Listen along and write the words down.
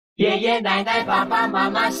爷爷奶奶爸爸妈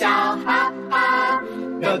妈笑哈哈，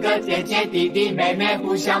哥哥姐姐弟弟妹妹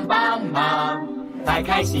互相帮忙，开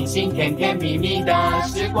开心心甜甜蜜蜜的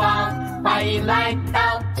时光，欢迎来到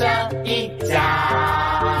这一家。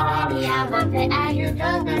呀，我最爱的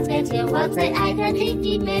哥哥姐姐，我最爱的弟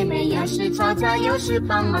弟妹妹，有时吵架有时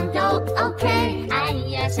帮忙都 OK。哎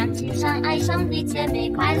呀，相亲相爱兄弟姐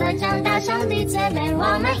妹，快乐长大兄弟姐妹，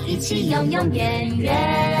我们一起永永远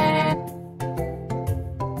远。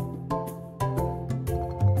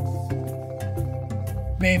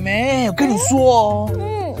妹妹，我跟你说哦，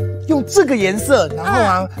用这个颜色，然后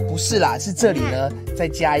啊，不是啦，是这里呢，再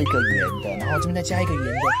加一个圆的，然后这边再加一个圆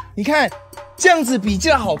的，你看，这样子比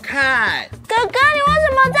较好看。哥哥，你为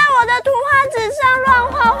什么在我的图画纸上乱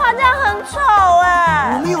画画？这样很丑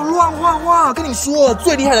哎！我没有乱画画，跟你说，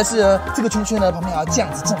最厉害的是呢，这个圈圈呢旁边还要这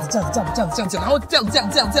样子，然后这样，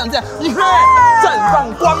你看，绽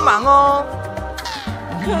放光芒哦。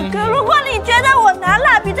哥哥，如果你觉得我拿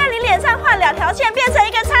蜡笔在你脸上画2条线，变成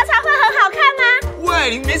一个叉叉，会很好看吗？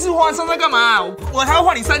喂，你没事画叉叉干嘛？我还要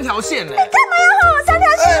画你3条线呢。你干嘛要画我3条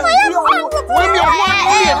线？我也没有画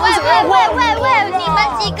你脸，为什么要画？喂，你们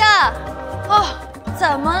几个，哦，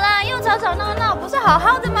怎么啦？又吵吵闹闹，不是好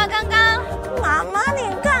好的吗？刚刚，妈妈，你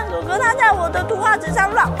看哥哥他在我的图画纸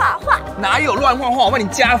上乱画画，哪有乱画画？我帮你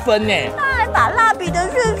加分呢。他还把蜡笔的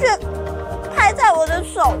屑屑拍在我的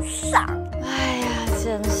手上。哎呀，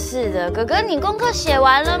真是的，哥哥，你功课写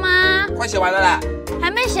完了吗？快写完了啦。还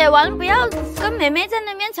没写完，不要跟妹妹在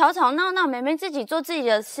那边吵吵闹闹，妹妹自己做自己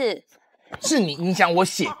的事。是你影响我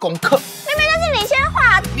写功课。妹妹，那是你先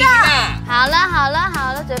画的。好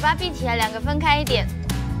了，嘴巴闭起来，2个分开一点。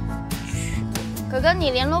哥哥，你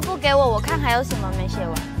联络簿给我，我看还有什么没写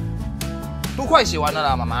完。都快写完了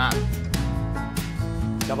啦，妈妈。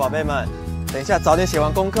小宝贝们，等一下早点写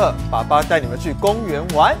完功课，爸爸带你们去公园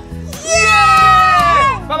玩。耶！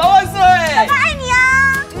爸爸万岁！爸爸爱你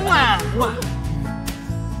啊！哇！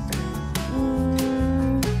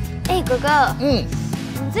哥哥，你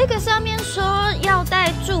这个上面说要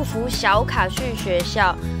带祝福小卡去学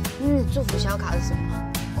校，祝福小卡是什么？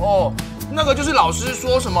哦，那个就是老师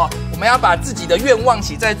说什么，我们要把自己的愿望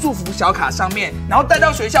写在祝福小卡上面，然后带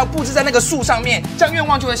到学校布置在那个树上面，这样愿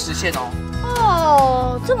望就会实现哦。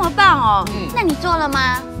哦，这么棒哦！那你做了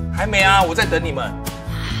吗？还没啊，我在等你们。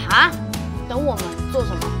啊？等我们做什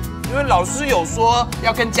么？因为老师有说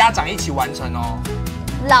要跟家长一起完成哦。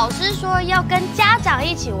老师说要跟家长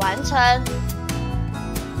一起完成，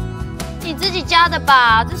你自己加的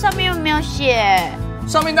吧？这上面又没有写。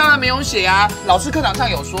上面当然没有写啊，老师课堂上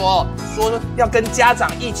有说要跟家长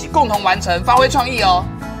一起共同完成，发挥创意哦。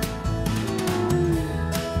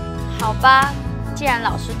好吧，既然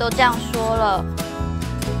老师都这样说了，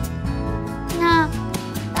那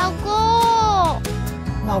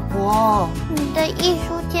老婆，你的艺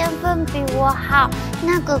术天分比我好，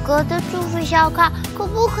那哥哥的祝福小卡可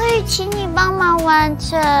不可以请你帮忙完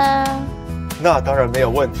成？那当然没有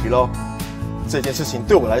问题喽。这件事情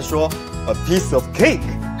对我来说 ，a piece of cake。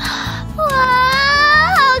哇，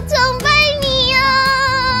好崇拜你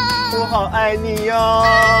哦！我好爱你哟。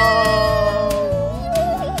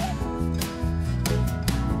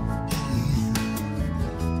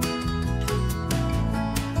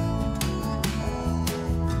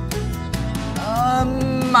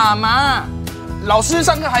妈妈，老师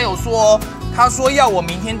上课还有说，他说要我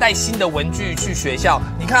明天带新的文具去学校。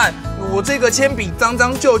你看我这个铅笔脏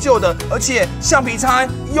脏旧旧的，而且橡皮擦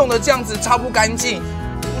用的这样子擦不干净，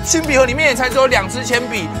铅笔盒里面也才只有2支铅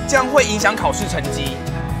笔，这样会影响考试成绩。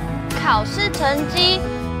考试成绩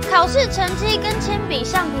跟铅笔、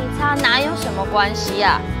橡皮擦哪有什么关系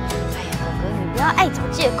啊？哎呀，哥哥，你不要爱找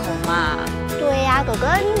借口嘛。对呀，哥哥，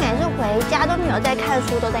你每次回家都没有在看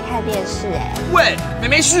书，都在看电视哎。喂，妹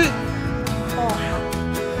妹是。哦，好。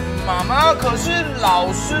妈妈，可是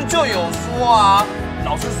老师就有说啊，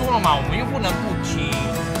老师说了嘛，我们又不能不听。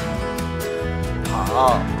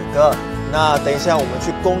好，哥哥，那等一下我们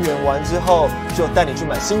去公园玩之后，就带你去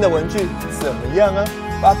买新的文具，怎么样啊？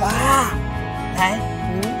爸爸，来，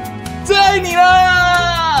最爱你了。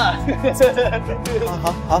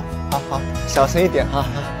好，小声一点哈。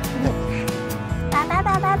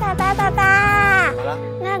爸，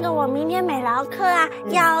那个我明天美劳课啊，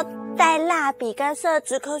要带蜡笔跟色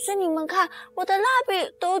纸，可是你们看我的蜡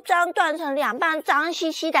笔都这样断成2半，脏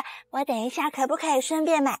兮兮的。我等一下可不可以顺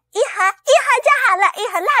便买一盒就好了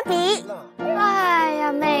，1盒蜡笔。哎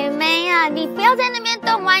呀，妹妹啊，你不要在那边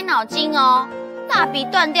动歪脑筋哦。蜡笔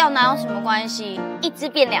断掉哪有什么关系？1支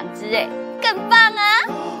变2支，哎，更棒啊！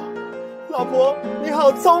老婆，你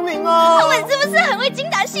好聪明哦！我是不是很会精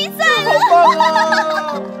打细算？好棒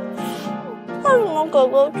啊！为什么哥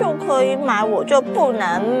哥就可以买，我就不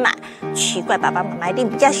能买？奇怪，爸爸妈妈一定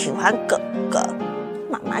比较喜欢哥哥，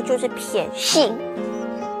妈妈就是偏心。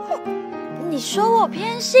你说我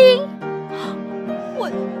偏心？我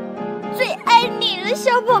最爱你了，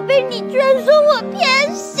小宝贝，你居然说我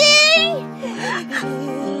偏心！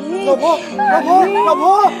老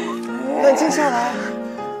婆，冷静下来。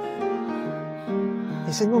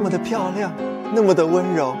你是那么的漂亮，那么的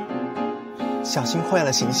温柔，小心坏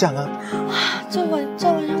了形象啊！这文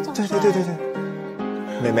要怎么？对，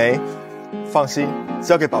妹妹，放心，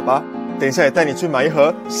交给爸爸，等一下也带你去买一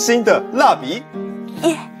盒新的蜡笔。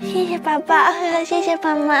谢谢爸爸，谢谢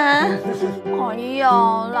妈妈。哎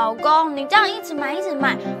呦，老公，你这样一直买，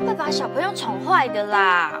会把小朋友宠坏的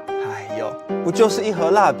啦！哎呦，不就是一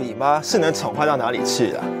盒蜡笔吗？是能宠坏到哪里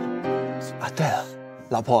去啊？啊，对了，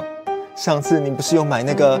老婆，上次你不是有买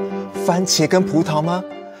那个番茄跟葡萄吗？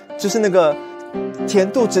就是那个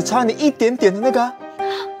甜度只差你一点点的那个。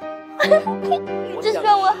这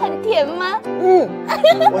说我很甜吗？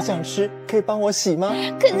我想吃，可以帮我洗吗？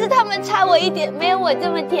可是他们差我一点，没有我这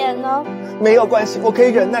么甜哦。没有关系，我可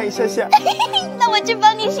以忍耐一下下。那我去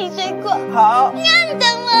帮你洗水果。好，你等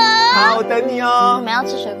我。好，我等你哦。你们要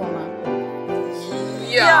吃水果吗？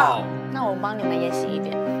要。那我帮你们也洗一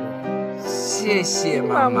点。谢谢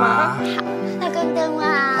妈妈。好，那更等我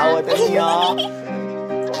啊。好，我等你哦。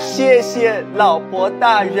谢谢老婆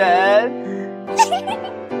大人。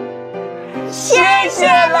谢谢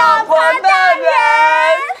老婆大人。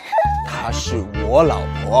她是我老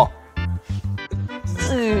婆。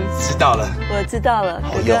知道了。我知道了，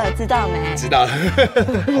哥哥知道没？知道了。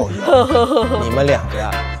你们两个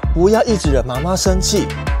呀，不要一直惹妈妈生气，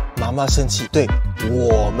妈妈生气对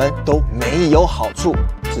我们都没有好处，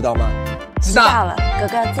知道吗？知道了，哥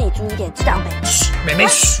哥自己注意点，知道没？嘘，妹妹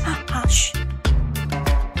嘘。好，嘘。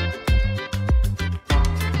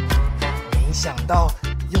没想到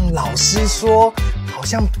用老师说，好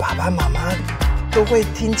像爸爸妈妈都会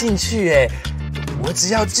听进去哎。我只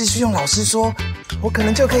要继续用老师说，我可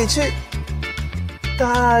能就可以去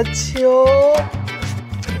打球。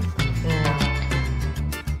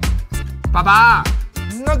爸爸，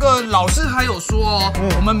那个老师还有说，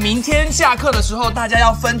我们明天下课的时候，大家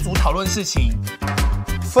要分组讨论事情。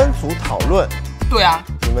分组讨论？对啊。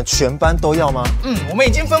你们全班都要吗？我们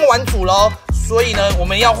已经分完组了，所以呢，我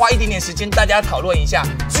们要花一点点时间，大家讨论一下，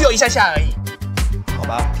只有一下下而已。好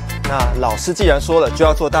吧，那老师既然说了，就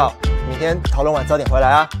要做到。明天讨论完早点回来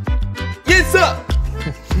啊。Yes sir。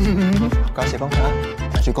赶快写功课啊，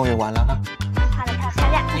要去公园玩了啊。漂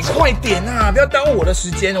亮。你快点啊，不要耽误我的时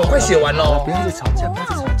间，我快写完了。不要一直吵架，不要一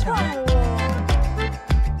直吵架。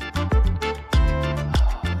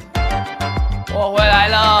我回来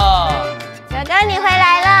了。哥哥，你回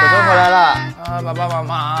来了。哥哥回来了。啊，爸爸妈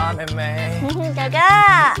妈，妹妹。哥哥。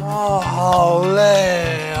哦，好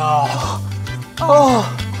累哦。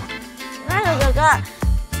那个哥哥，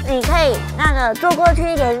你可以坐过去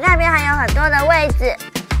一点，那边还有很多的位置。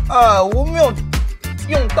我没有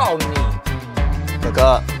用到你。哥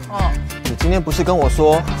哥，你今天不是跟我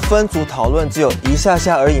说分组讨论只有一下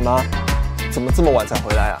下而已吗？怎么这么晚才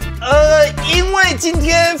回来啊？因为今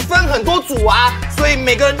天分很多组啊，所以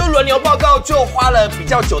每个人都轮流报告，就花了比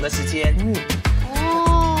较久的时间。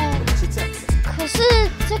是这样。可是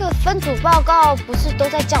这个分组报告不是都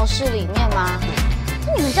在教室里面吗？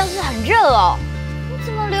你们教室很热哦，你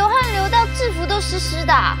怎么流汗流到制服都湿湿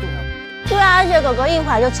的？对啊，而且哥哥一回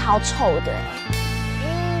来就超臭的。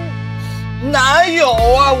哪有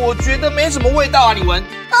啊？我觉得没什么味道啊，你闻。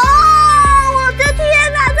我的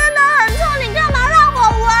天哪，真的很臭！你干嘛让我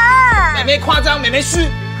闻？妹妹夸张，妹妹嘘。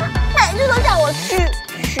每次都叫我嘘。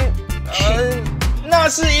那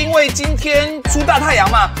是因为今天出大太阳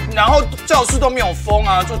嘛，然后教室都没有风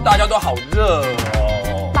啊，就大家都好热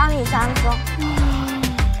哦。帮你扇风。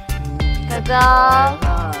哥哥，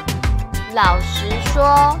老实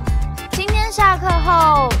说，今天下课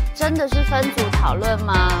后真的是分组讨论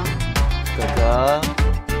吗？哥哥，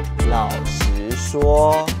老实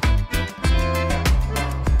说，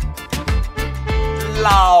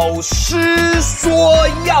老师说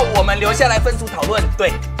要我们留下来分组讨论，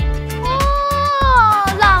对。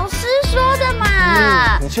老师说的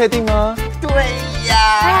嘛。你确定吗？对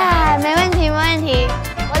呀。没问题，没问题。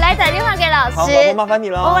我来打电话给老师。好，老婆麻烦你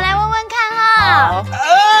了。我来问问看哈。好。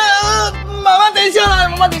妈妈等一下啦，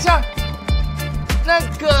妈妈等一下。那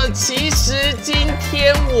个，其实今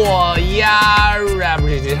天我呀，不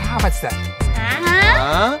是哈巴斯啊？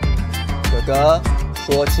哥哥，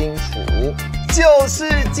说清楚。就是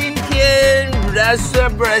今天，我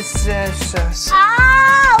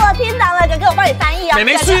听到了，哥哥，我帮你翻译啊。妹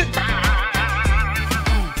妹嘘。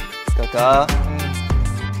哥哥，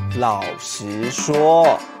老实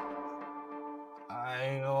说。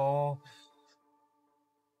哎呦，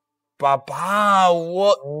爸爸，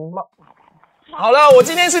好了，我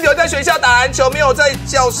今天是留在学校打篮球，没有在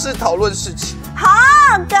教室讨论事情。好，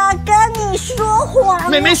哥哥，你说谎。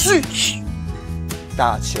妹妹去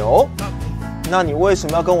打球？那你为什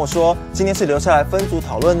么要跟我说今天是留下来分组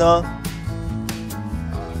讨论呢？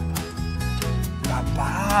爸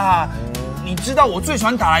爸，你知道我最喜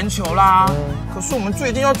欢打篮球啦。可是我们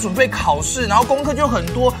最近要准备考试，然后功课就很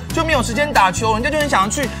多，就没有时间打球。人家就很想要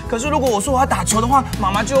去，可是如果我说我要打球的话，妈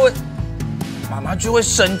妈就会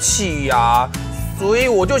生气呀。所以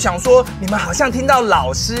我就想说，你们好像听到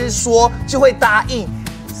老师说就会答应，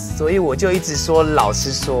所以我就一直说老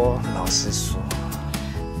师说，老师说。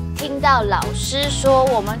听到老师说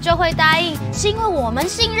我们就会答应，是因为我们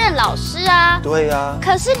信任老师啊。对呀。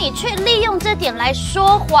可是你却利用这点来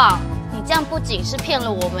说谎，你这样不仅是骗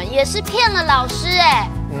了我们，也是骗了老师哎。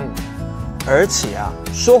而且啊，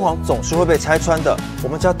说谎总是会被拆穿的。我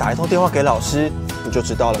们只要打一通电话给老师，不就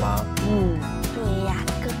知道了吗？对呀，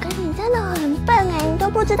哥哥你真的很笨哎，你都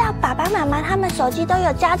不知道爸爸妈妈他们手机都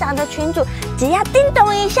有家长的群组，只要叮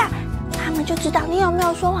咚一下，他们就知道你有没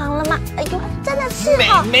有说谎了吗？哎呦，真的是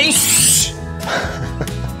哦。没嘘。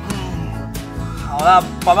好了，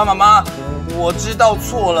爸爸妈妈，我知道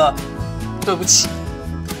错了，对不起。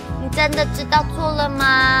你真的知道错了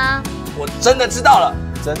吗？我真的知道了，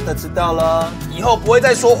真的知道了，以后不会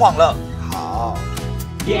再说谎了。好。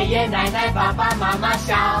爷爷奶奶爸爸妈妈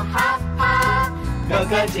笑哈哈，哥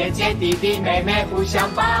哥姐姐弟弟妹妹互相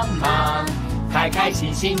帮忙，开开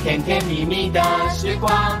心心甜甜蜜蜜的时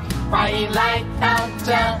光，欢迎来到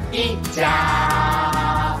这一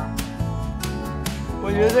家。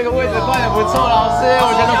我觉得这个位置换得不错，老师，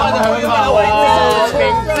我觉得换得很好哦，明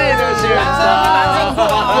智的选择，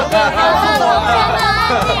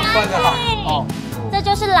换得好。这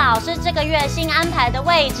就是老师这个月新安排的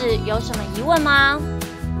位置，有什么疑问吗？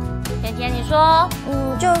甜甜，你说。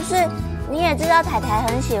就是你也知道，台台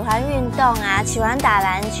很喜欢运动啊，喜欢打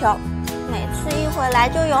篮球，每次一回来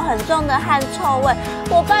就有很重的汗臭味。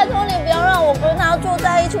我拜托你不要让我跟他坐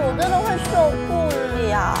在一起，我真的会受不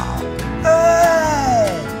了。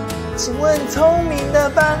请问聪明的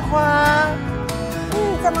班花，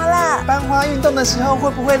怎么了？班花运动的时候会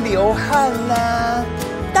不会流汗呢？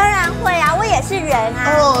当然会啊，我也是人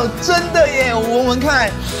啊。哦，真的耶，我闻闻看，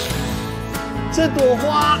这朵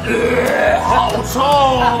花，好臭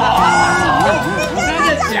啊！真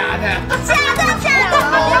的假的？假的，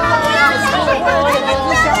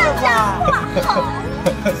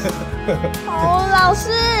哦，老师，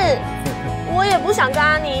我也不想跟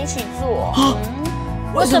安妮一起做。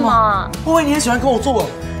为什么？我以为你很喜欢跟我做。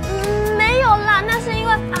没有啦，那是因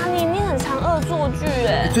为安妮你很常恶作剧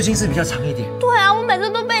哎。最近是比较长一点。对啊，我每次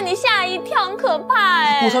都被你吓一跳，很可怕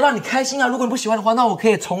哎。我说让你开心啊，如果你不喜欢的话，那我可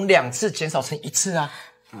以从2次减少成1次啊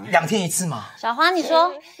，2天1次嘛。小花，你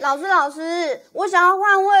说。老师，我想要换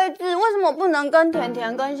位置，为什么不能跟甜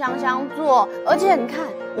甜跟香香做？而且你看，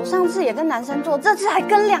我上次也跟男生做，这次还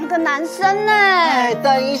跟2个男生呢。哎，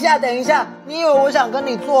等一下，你以为我想跟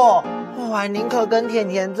你做？我还宁可跟甜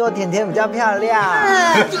甜做，甜甜比较漂亮。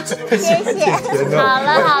谢谢。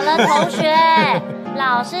好了，同学，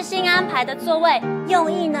老师新安排的座位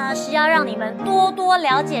用意呢是要让你们多多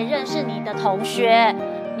了解认识你的同学。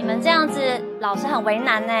你们这样子，老师很为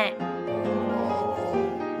难呢。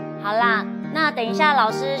好啦，那等一下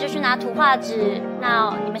老师就去拿图画纸，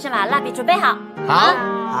那你们先把蜡笔准备好。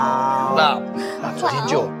好，那昨天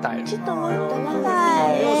就有带了。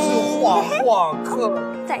又是画画课，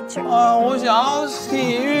在这啊！我想要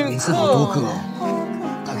体育课。你是好多课哦，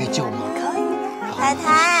他可以救吗？可以。台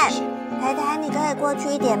台，你可以过去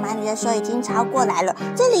一点吗？你的手已经超过来了。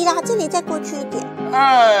这里啦，这里再过去一点。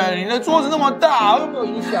哎，你的桌子那么大，有没有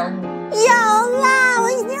影响你？有啦，我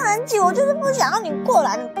已经很挤，我就是不想让你过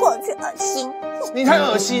来，你过去恶心。你太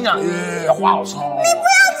恶心了，画好臭。你不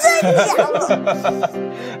要这样了。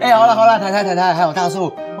哎，好了，台台还有大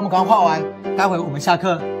树，我们赶快画完，待会我们下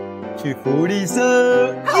课去福利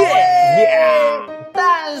社。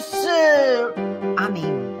但是阿明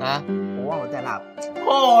啊，我忘了带蜡笔。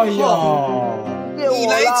哎呦，你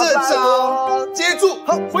来这招，接住，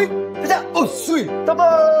好，回，大家哦，水，大步，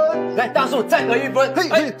来大树再得1分，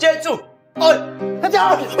嘿，接住，大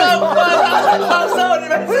家，大树，你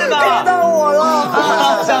们是吗？骗到我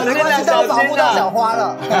了，小心点，小保护到小花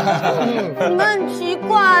了。你们很奇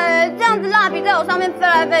怪哎，这样子蜡笔在我上面飞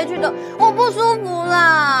来飞去的，我不舒服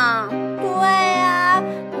啦。对啊，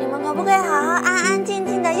你们可不可以好好安安静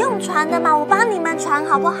静的用传的嘛？我帮你们传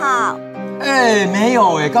好不好？哎，没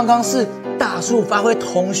有哎，刚刚是大树发挥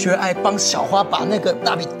同学爱，帮小花把那个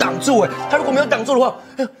蜡笔挡住哎。他如果没有挡住的话，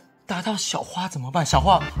打到小花怎么办？小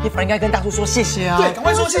花，你反而应该跟大叔说谢谢啊！对，赶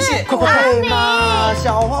快说谢谢，快！对嘛，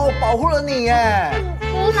小花，我保护了你耶。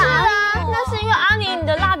不是啊，那是因为阿尼你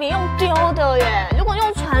的蜡笔用丢的耶，如果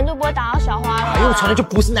用传就不会打到小花了。用传的就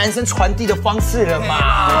不是男生传递的方式了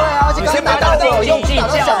嘛。对啊，而且刚才打到我用打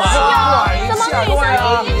到小花，什么女生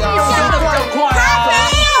计较比较快啊！没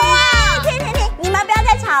有啊！停！你们不要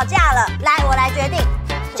再吵架了，来，我来决定。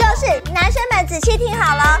就是男生们仔细听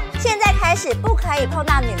好了，现在开始不可以碰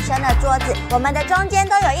到女生的桌子，我们的中间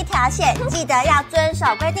都有一条线，记得要遵守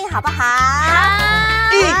规定，好不好？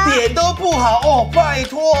一点都不好哦，拜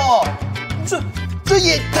托，这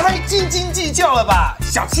也太斤斤计较了吧，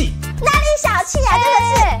小气！哪里小气啊？这个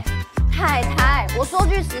是太太，我说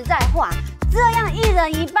句实在话，这样一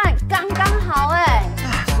人一半刚刚好哎。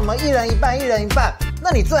什么一人一半，一人一半？那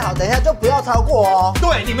你最好等一下就不要超过哦。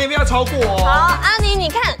对，你们也不要超过哦。好，阿尼，你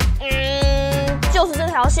看，就是这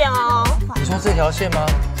条线哦。你说这条线吗？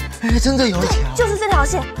哎，真的有一条，就是这条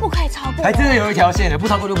线，不可以超过。还真的有一条线的，不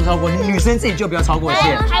超过就不超过，女生自己就不要超过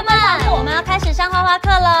线。孩们，我们要开始上画画课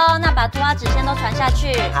喽，那把图画纸先都传下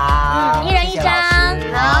去。好，一人一张。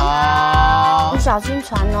好，你小心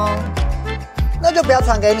传哦。那就不要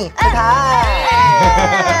传给你，太太。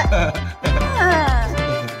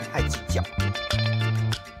太计较。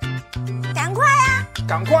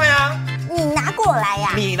赶快啊！你拿过来呀！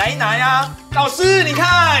你来拿呀！老师，你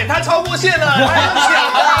看他超过线了，他很抢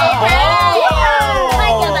了！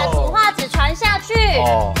快点把图画纸传下去！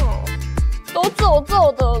都皱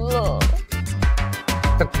的了。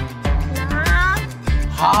拿。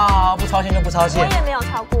好，不超线就不超线。我也没有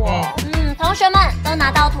超过。同学们都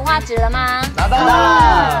拿到图画纸了吗？拿到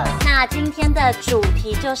了。那今天的主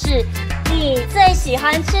题就是你最喜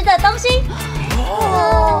欢吃的东西。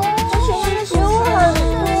喜欢的食物很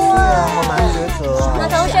多啊，好难抉择啊。那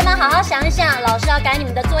同学们好好想一想，老师要改你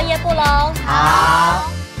们的作业簿喽。好，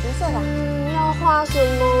橘色的。要画什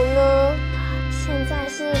么呢？现在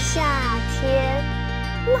是夏天，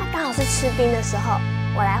那刚好是吃冰的时候，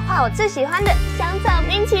我来画我最喜欢的香草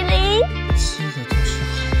冰淇淋。吃的东西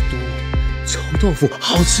好多，臭豆腐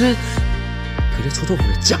好吃，可是臭豆腐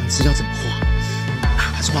的酱汁要怎么画？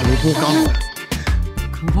还是画萝卜糕好了。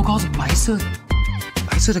萝卜糕是白色的。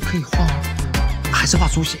白色的可以画吗？还是画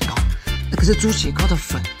猪血糕？可是猪血糕的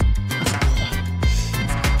粉要怎么画？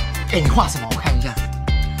哎，你画什么？我看一下。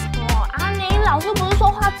阿尼，老师不是说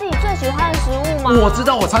画自己最喜欢的食物吗？我知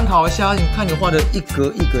道，我参考一下。你看你画的一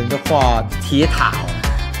格一格，你都画铁塔哦。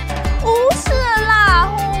不是啦，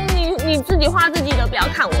你自己画自己的，不要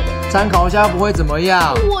看我的。参考一下不会怎么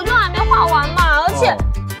样。我就还没画完嘛，而且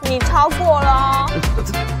你超过了。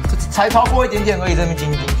才超过一点点而已，这边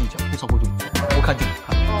斤斤计较，不超过就不错。我看就不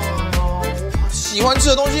看。喜欢吃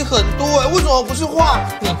的东西很多哎，为什么不是画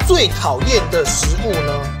你最讨厌的食物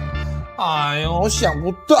呢？哎呦，想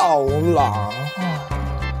不到啦！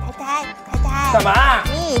太太，干嘛？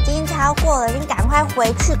你已经超过了，你赶快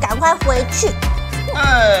回去，赶快回去！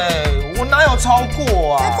哎，我哪有超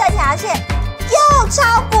过啊？就这条线又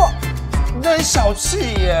超过，你很小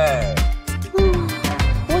气耶！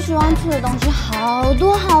我喜欢吃的东西好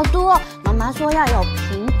多好多，妈妈说要有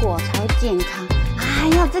苹果才会健康，还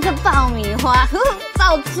有这个爆米花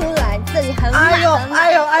爆出来，这里很满。哎呦，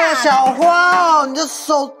小花哦，你的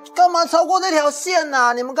手干嘛超过这条线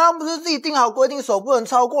呢？你们刚刚不是自己定好规定手不能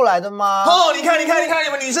超过来的吗？哦，你看，你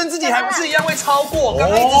们女生自己还不是一样会超过？刚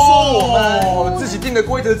刚一直说我们自己定的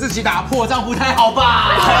规则自己打破，这样不太好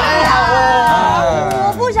吧？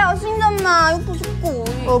我不小心的嘛，又不是故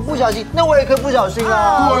意。我不小心，那我也可以不小心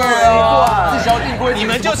啊。对啊，自己要定规则，你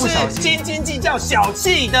们就是斤斤计较、小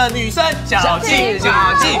气的女生，小气。同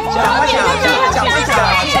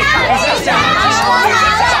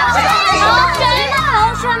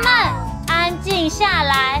学们，安静下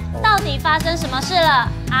来，到底发生什么事了？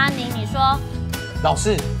阿宁，你说。老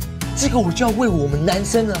师，这个我就要为我们男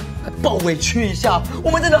生呢抱委屈一下，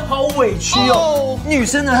我们真的好委屈哦。女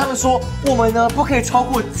生呢，他们说我们呢不可以超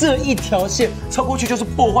过这一条线，超过去就是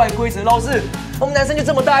破坏规则。老师，我们男生就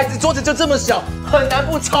这么大一只，桌子就这么小，很难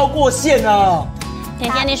不超过线啊。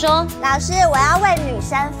甜甜，你说。老师，我要为女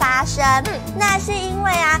生发声。那是因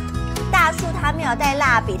为啊，大树他没有带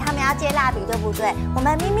蜡笔，他们要借蜡笔，对不对？我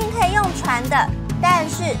们明明可以用传的，但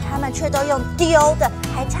是他们却都用丢的，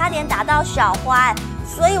还差点打到小花，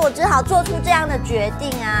所以我只好做出这样的决定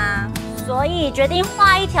啊。所以决定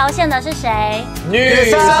画一条线的是谁？女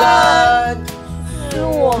生。是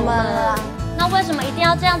我们啊。那为什么一定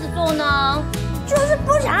要这样子做呢？就是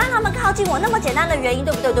不想让他们靠近我，那么简单的原因，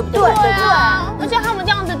对不对？对不对？对啊，而且他们这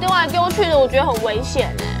样子丢来丢去的，我觉得很危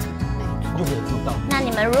险哎。又没有丢到。那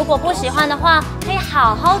你们如果不喜欢的话，可以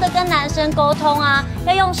好好的跟男生沟通啊，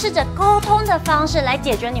要用试着沟通的方式来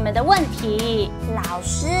解决你们的问题。老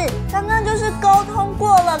师，刚刚就是沟通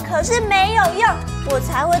过了，可是没有用，我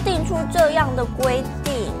才会定出这样的规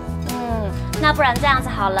定。那不然这样子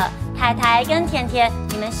好了，苔苔跟甜甜，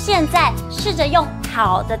你们现在试着用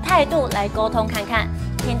好的态度来沟通看看。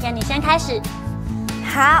甜甜，你先开始。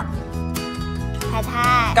好，苔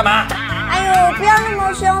苔。干嘛？哎呦，不要那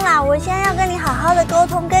么凶啦！我现在要跟你好好的沟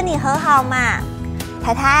通，跟你和好嘛。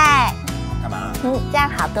苔苔。干嘛？这样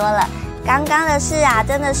好多了。刚刚的事啊，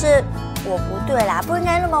真的是我不对啦，不应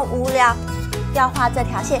该那么无聊，要画这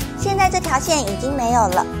条线。现在这条线已经没有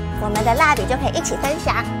了，我们的蜡笔就可以一起分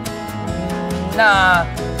享。那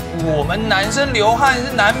我们男生流汗是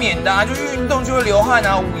难免的啊，就运动就会流汗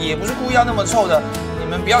啊，也不是故意要那么臭的，你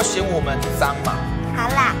们不要嫌我们脏嘛。好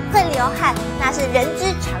啦，会流汗那是人之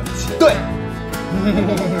常情。对，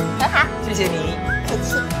很好，谢谢你。客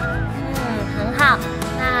气。很好。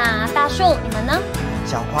那大树，你们呢？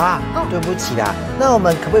小花，对不起啦，那我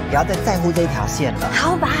们可不可以不要再在乎这一条线了？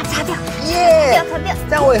好，我把它擦掉。耶！擦掉。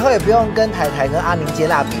这样我以后也不用跟苔苔跟阿宁借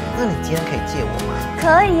蜡笔。那你今天可以借我吗？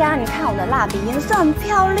可以啊，你看我的蜡笔颜色很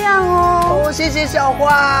漂亮哦。哦，谢谢小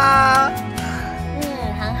花。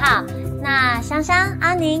很好。那香香、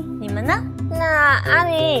阿宁，你们呢？那阿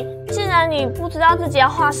宁，既然你不知道自己要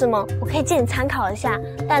画什么，我可以借你参考一下，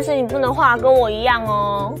但是你不能画得跟我一样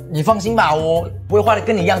哦。你放心吧，我不会画的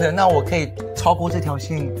跟你一样的，那我可以超过这条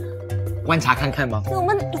线，观察看看吗？我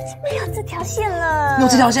们已经没有这条线了。没有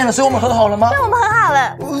这条线了，所以我们和好了吗？对，我们和好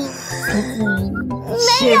了。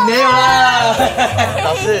没有啦，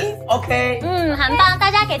老师 ，OK。很棒，大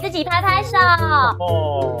家给自己拍拍手。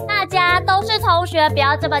大家都是同学，不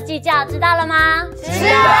要这么计较，知道了吗？知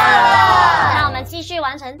道了。那我们继续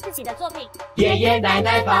完成自己的作品。爷爷奶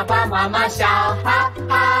奶、爸爸妈妈笑哈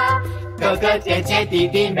哈，哥哥姐姐、弟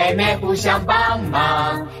弟妹妹互相帮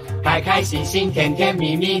忙，开开心心、甜甜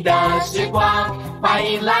蜜蜜的时光，欢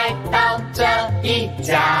迎来到这一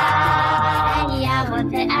家。哎呀，我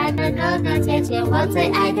最爱的哥哥姐姐，我最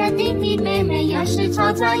爱的弟弟妹妹，有时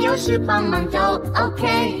吵架，有时帮忙都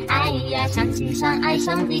OK。哎呀，相亲相爱，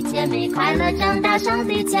兄弟姐妹，快乐长大，兄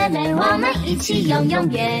弟姐妹，我们一起永永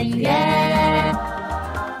远远。